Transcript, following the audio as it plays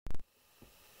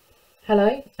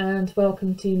Hello and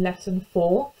welcome to lesson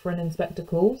 4 for an Inspector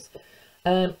Calls.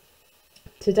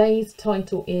 Today's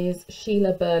title is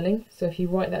Sheila Burling, so if you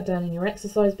write that down in your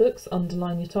exercise books,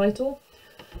 underline your title.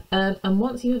 And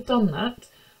once you have done that,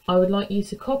 I would like you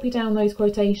to copy down those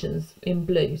quotations in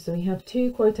blue. So we have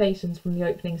 2 quotations from the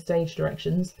opening stage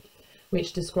directions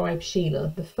which describe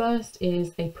Sheila. The first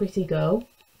is a pretty girl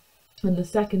and the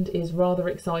second is rather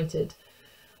excited.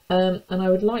 And I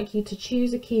would like you to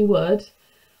choose a key word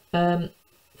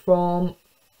from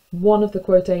one of the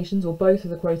quotations or both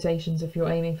of the quotations if you're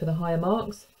aiming for the higher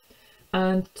marks,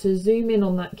 and to zoom in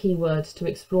on that keyword to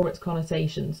explore its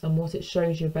connotations and what it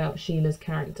shows you about Sheila's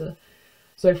character.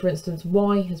 So for instance,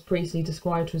 why has Priestley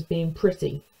described her as being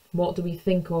pretty? What do we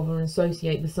think of and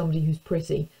associate with somebody who's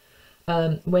pretty?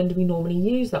 When do we normally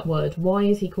use that word? Why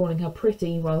is he calling her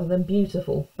pretty rather than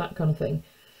beautiful? That kind of thing.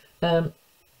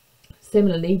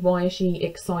 Similarly, why is she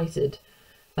excited?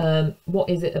 What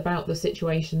is it about the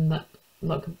situation that,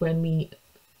 like when we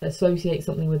associate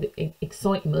something with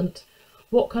excitement,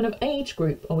 what kind of age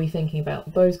group are we thinking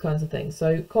about? Those kinds of things.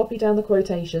 So copy down the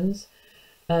quotations,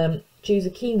 choose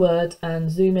a key word and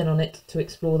zoom in on it to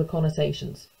explore the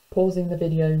connotations. Pausing the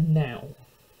video now.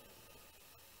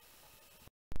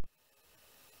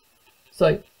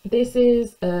 So this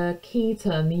is a key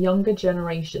term, the younger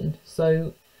generation.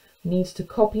 So needs to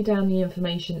copy down the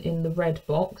information in the red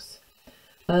box.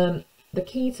 The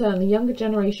key term, the younger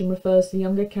generation, refers to the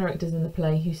younger characters in the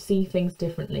play who see things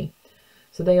differently.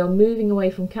 So they are moving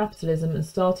away from capitalism and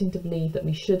starting to believe that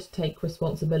we should take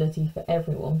responsibility for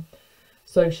everyone.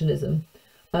 Socialism.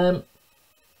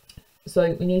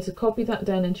 So we need to copy that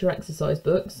down into your exercise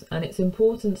books, and it's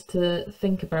important to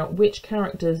think about which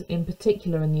characters in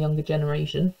particular in the younger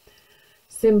generation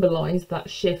symbolise that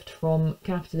shift from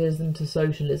capitalism to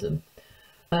socialism.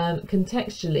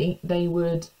 Contextually, they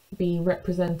would be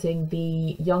representing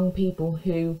the young people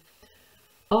who,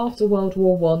 after World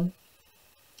War I,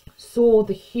 saw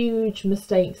the huge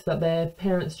mistakes that their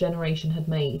parents' generation had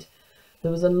made.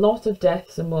 There was a lot of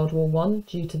deaths in World War I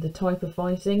due to the type of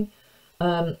fighting,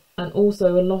 and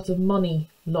also a lot of money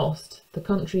lost. The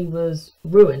country was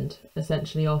ruined,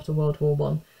 essentially, after World War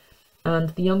I. And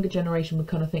the younger generation would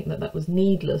kind of think that that was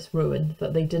needless ruin,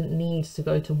 that they didn't need to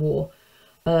go to war.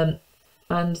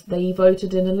 And they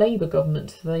voted in a Labour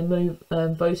government. They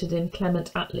voted in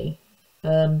Clement Attlee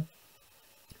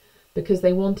because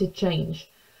they wanted change.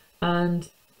 And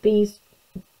these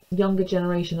younger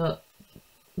generation are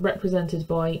represented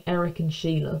by Eric and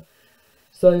Sheila.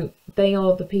 So they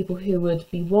are the people who would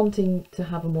be wanting to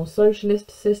have a more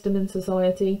socialist system in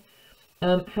society.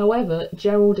 However,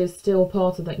 Gerald is still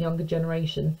part of that younger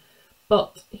generation,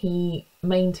 but he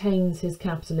maintains his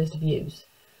capitalist views.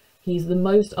 He's the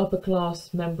most upper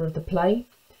class member of the play,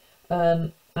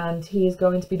 and he is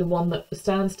going to be the one that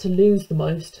stands to lose the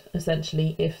most,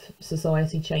 essentially, if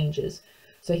society changes.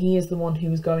 So he is the one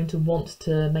who is going to want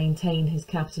to maintain his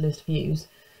capitalist views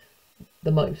the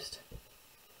most.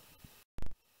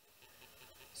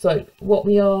 So what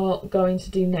we are going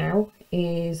to do now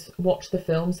is watch the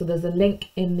film. So there's a link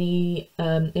in the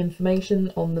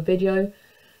information on the video,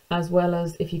 as well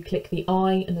as if you click the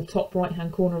eye in the top right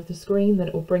hand corner of the screen, then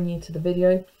it will bring you to the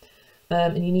video.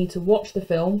 And you need to watch the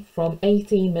film from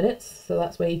 18 minutes, so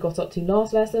that's where you got up to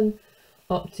last lesson,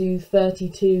 up to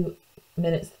 32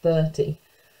 minutes 30.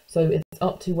 So it's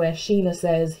up to where Sheila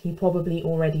says he probably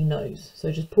already knows.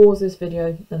 So just pause this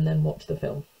video and then watch the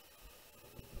film.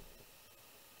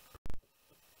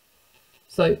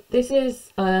 So this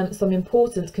is some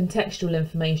important contextual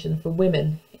information for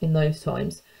women in those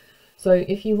times. So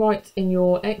if you write in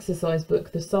your exercise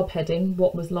book the subheading,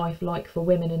 what was life like for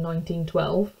women in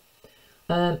 1912,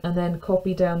 and then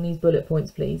copy down these bullet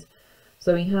points, please.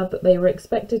 So we have that they were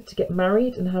expected to get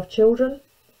married and have children.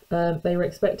 They were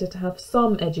expected to have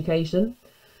some education.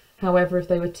 However, if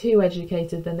they were too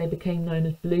educated, then they became known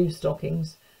as blue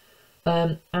stockings.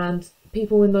 And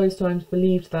people in those times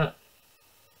believed that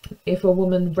if a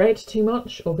woman read too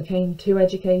much or became too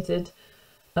educated,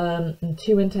 and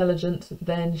too intelligent,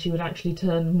 then she would actually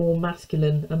turn more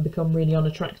masculine and become really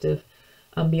unattractive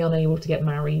and be unable to get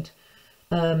married.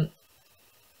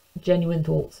 Genuine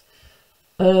thoughts.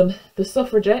 The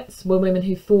suffragettes were women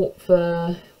who fought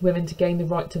for women to gain the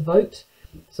right to vote.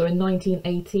 So in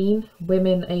 1918,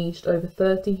 women aged over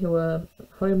 30 who were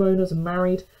homeowners and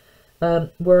married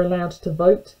were allowed to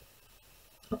vote.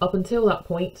 Up until that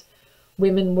point,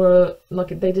 women were,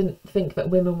 they didn't think that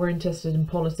women were interested in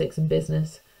politics and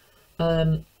business,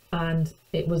 and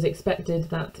it was expected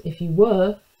that if you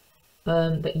were,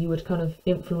 that you would kind of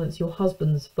influence your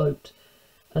husband's vote,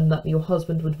 and that your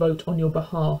husband would vote on your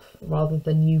behalf rather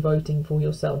than you voting for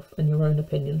yourself and your own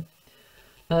opinion.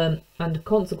 and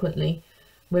consequently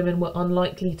women were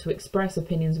unlikely to express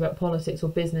opinions about politics or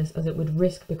business, as it would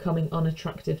risk becoming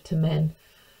unattractive to men.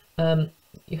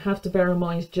 You have to bear in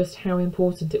mind just how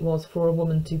important it was for a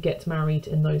woman to get married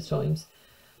in those times.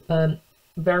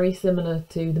 Very similar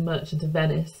to the Merchant of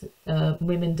Venice,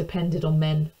 women depended on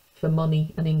men for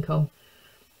money and income,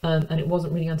 and it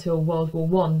wasn't really until World War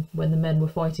One, when the men were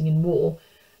fighting in war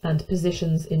and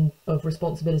positions of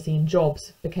responsibility in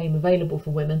jobs became available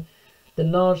for women. The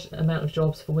large amount of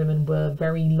jobs for women were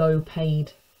very low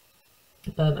paid,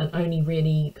 and only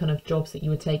really kind of jobs that you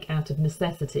would take out of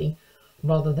necessity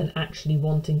rather than actually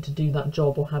wanting to do that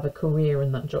job or have a career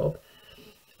in that job.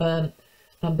 And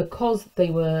because they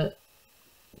were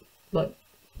like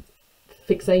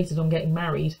fixated on getting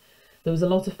married, there was a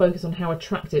lot of focus on how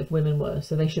attractive women were,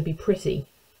 so they should be pretty.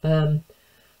 And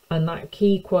that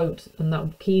key quote and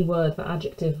that key word, that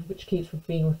adjective, which keeps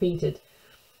being repeated,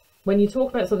 when you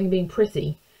talk about something being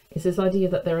pretty, it's this idea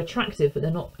that they're attractive, but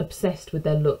they're not obsessed with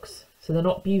their looks. So they're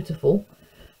not beautiful,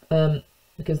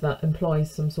 because that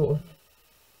implies some sort of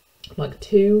like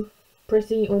too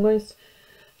pretty almost.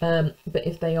 But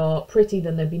if they are pretty,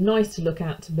 then they'd be nice to look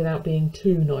at without being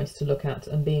too nice to look at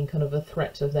and being kind of a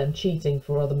threat of them cheating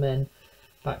for other men,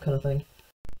 that kind of thing.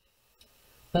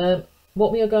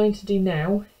 What we are going to do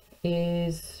now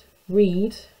is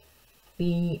read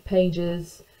the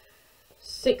pages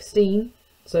 16.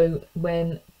 So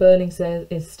when Burling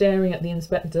is staring at the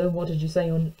inspector, what did you say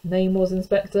your name was,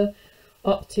 Inspector?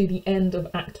 Up to the end of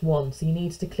Act 1. So you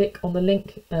need to click on the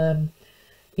link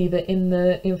either in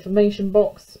the information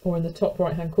box or in the top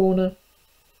right hand corner,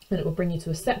 and it will bring you to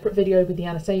a separate video with the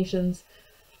annotations.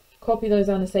 Copy those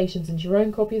annotations into your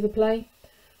own copy of the play,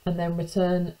 and then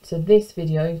return to this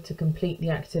video to complete the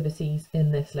activities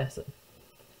in this lesson.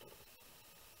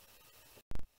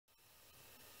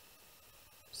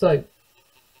 So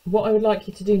what I would like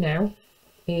you to do now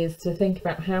is to think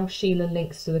about how Sheila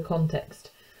links to the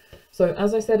context. So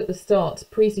as I said at the start,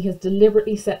 Parisi has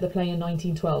deliberately set the play in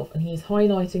 1912, and he is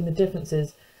highlighting the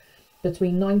differences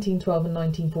between 1912 and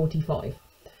 1945.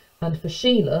 And for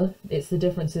Sheila, it's the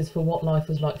differences for what life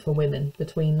was like for women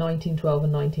between 1912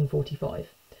 and 1945.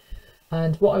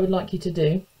 And what I would like you to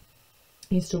do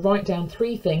is to write down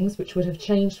 3 things which would have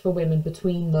changed for women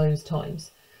between those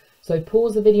times. So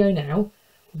pause the video now,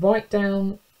 write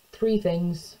down 3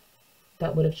 things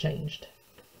that would have changed.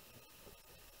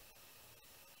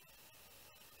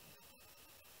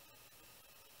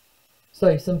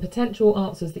 So some potential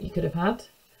answers that you could have had.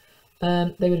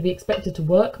 They would be expected to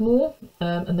work more,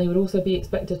 and they would also be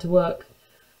expected to work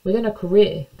within a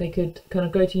career. They could kind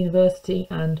of go to university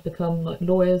and become like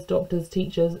lawyers, doctors,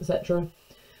 teachers, etc.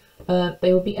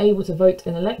 They would be able to vote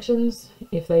in elections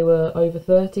if they were over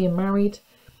 30 and married.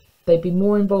 They'd be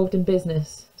more involved in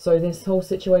business. So this whole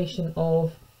situation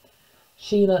of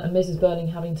Sheila and Mrs. Burling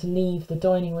having to leave the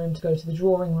dining room to go to the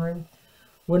drawing room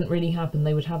wouldn't really happen.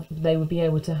 They would be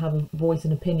able to have a voice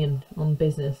and opinion on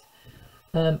business,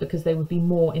 because they would be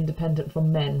more independent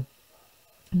from men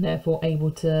and therefore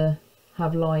able to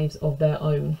have lives of their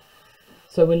own.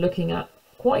 So we're looking at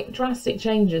quite drastic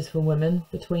changes for women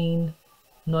between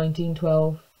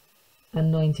 1912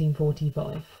 and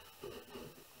 1945.